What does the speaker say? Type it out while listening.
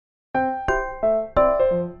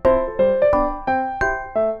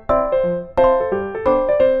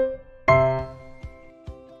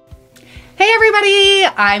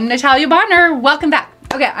I'm Natalia Bonner. Welcome back.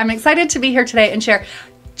 Okay, I'm excited to be here today and share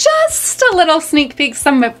just a little sneak peek,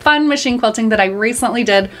 some fun machine quilting that I recently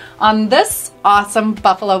did on this awesome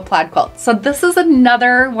buffalo plaid quilt. So this is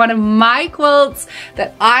another one of my quilts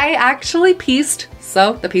that I actually pieced.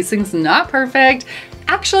 So the piecing's not perfect.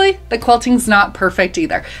 Actually, the quilting's not perfect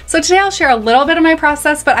either. So today I'll share a little bit of my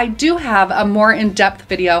process, but I do have a more in-depth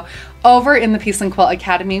video over in the Piece and Quilt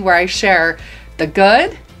Academy where I share the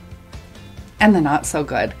good and the not so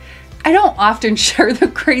good. I don't often share the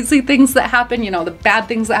crazy things that happen, you know, the bad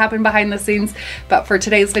things that happen behind the scenes, but for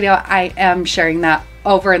today's video, I am sharing that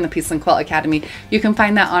over in the Piece and Quilt Academy. You can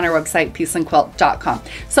find that on our website, pieceandquilt.com.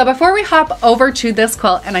 So before we hop over to this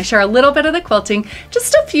quilt and I share a little bit of the quilting,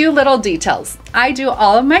 just a few little details. I do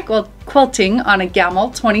all of my quilting on a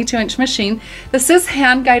Gammill 22-inch machine. This is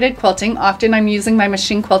hand-guided quilting. Often I'm using my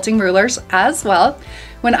machine quilting rulers as well.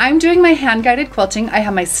 When I'm doing my hand-guided quilting, I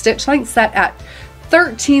have my stitch length set at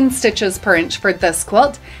 13 stitches per inch for this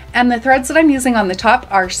quilt, and the threads that I'm using on the top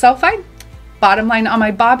are so-fi, bottom line on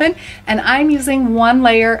my bobbin, and I'm using one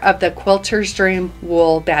layer of the Quilter's Dream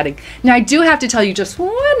wool batting. Now I do have to tell you just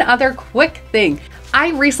one other quick thing.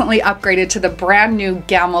 I recently upgraded to the brand new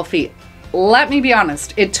Gammill feet. Let me be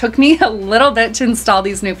honest, it took me a little bit to install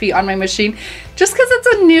these new feet on my machine just because it's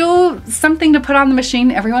a new something to put on the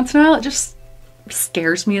machine. Every once in a while it just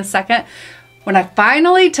scares me a second. When I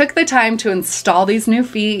finally took the time to install these new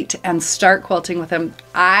feet and start quilting with them,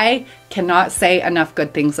 I cannot say enough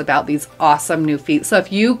good things about these awesome new feet. So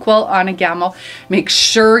if you quilt on a Gammill, make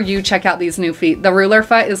sure you check out these new feet. The ruler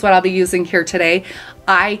foot is what I'll be using here today.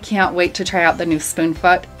 I can't wait to try out the new spoon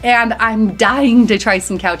foot, and I'm dying to try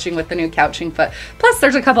some couching with the new couching foot. Plus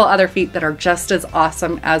there's a couple other feet that are just as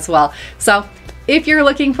awesome as well. So if you're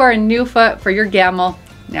looking for a new foot for your Gammill,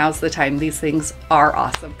 now's the time. These things are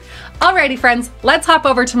awesome. Alrighty friends, let's hop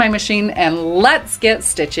over to my machine and let's get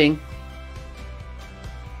stitching.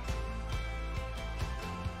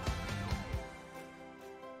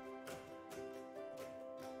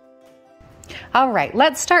 All right,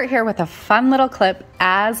 let's start here with a fun little clip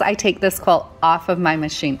as I take this quilt off of my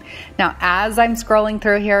machine. Now, as I'm scrolling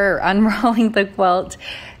through here or unrolling the quilt,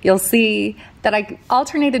 you'll see that I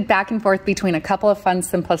alternated back and forth between a couple of fun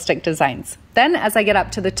simplistic designs. Then as I get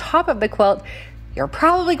up to the top of the quilt, you're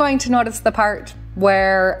probably going to notice the part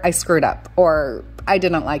where I screwed up or I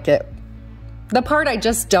didn't like it. The part I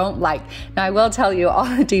just don't like. Now I will tell you all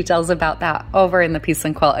the details about that over in the Piece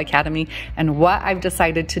and Quilt Academy and what I've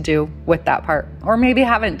decided to do with that part, or maybe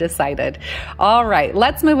haven't decided. All right,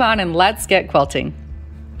 let's move on and let's get quilting.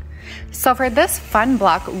 So for this fun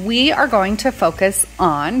block, we are going to focus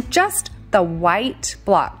on just the white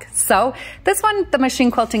block. So this one, the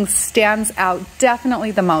machine quilting stands out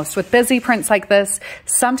definitely the most. With busy prints like this,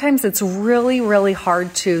 sometimes it's really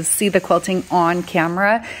hard to see the quilting on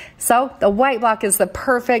camera. So the white block is the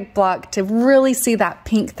perfect block to really see that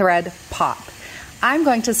pink thread pop. I'm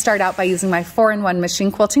going to start out by using my 4-in-1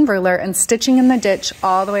 machine quilting ruler and stitching in the ditch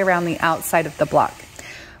all the way around the outside of the block.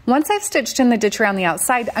 Once I've stitched in the ditch around the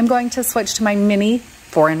outside, I'm going to switch to my mini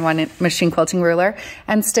 4-in-1 machine quilting ruler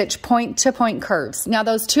and stitch point to point curves. Now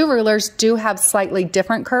those two rulers do have slightly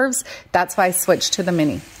different curves. That's why I switched to the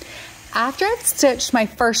mini. After I've stitched my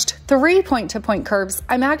first 3 point to point curves,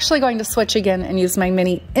 I'm actually going to switch again and use my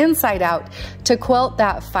mini inside out to quilt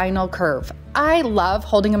that final curve. I love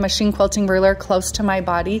holding a machine quilting ruler close to my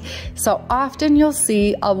body, so often you'll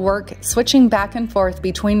see I'll work switching back and forth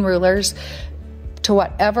between rulers to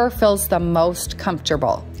whatever feels the most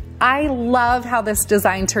comfortable. I love how this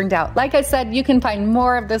design turned out. Like I said, you can find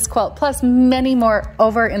more of this quilt plus many more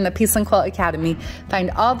over in the Piece and Quilt Academy.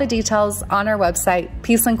 Find all the details on our website,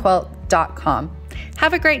 pieceandquilt.com.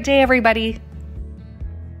 Have a great day, everybody.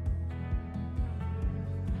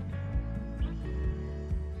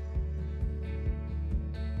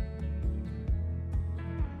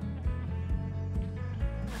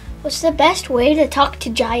 What's the best way to talk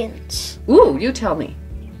to giants? Ooh, you tell me.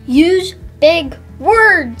 Use big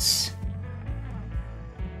words.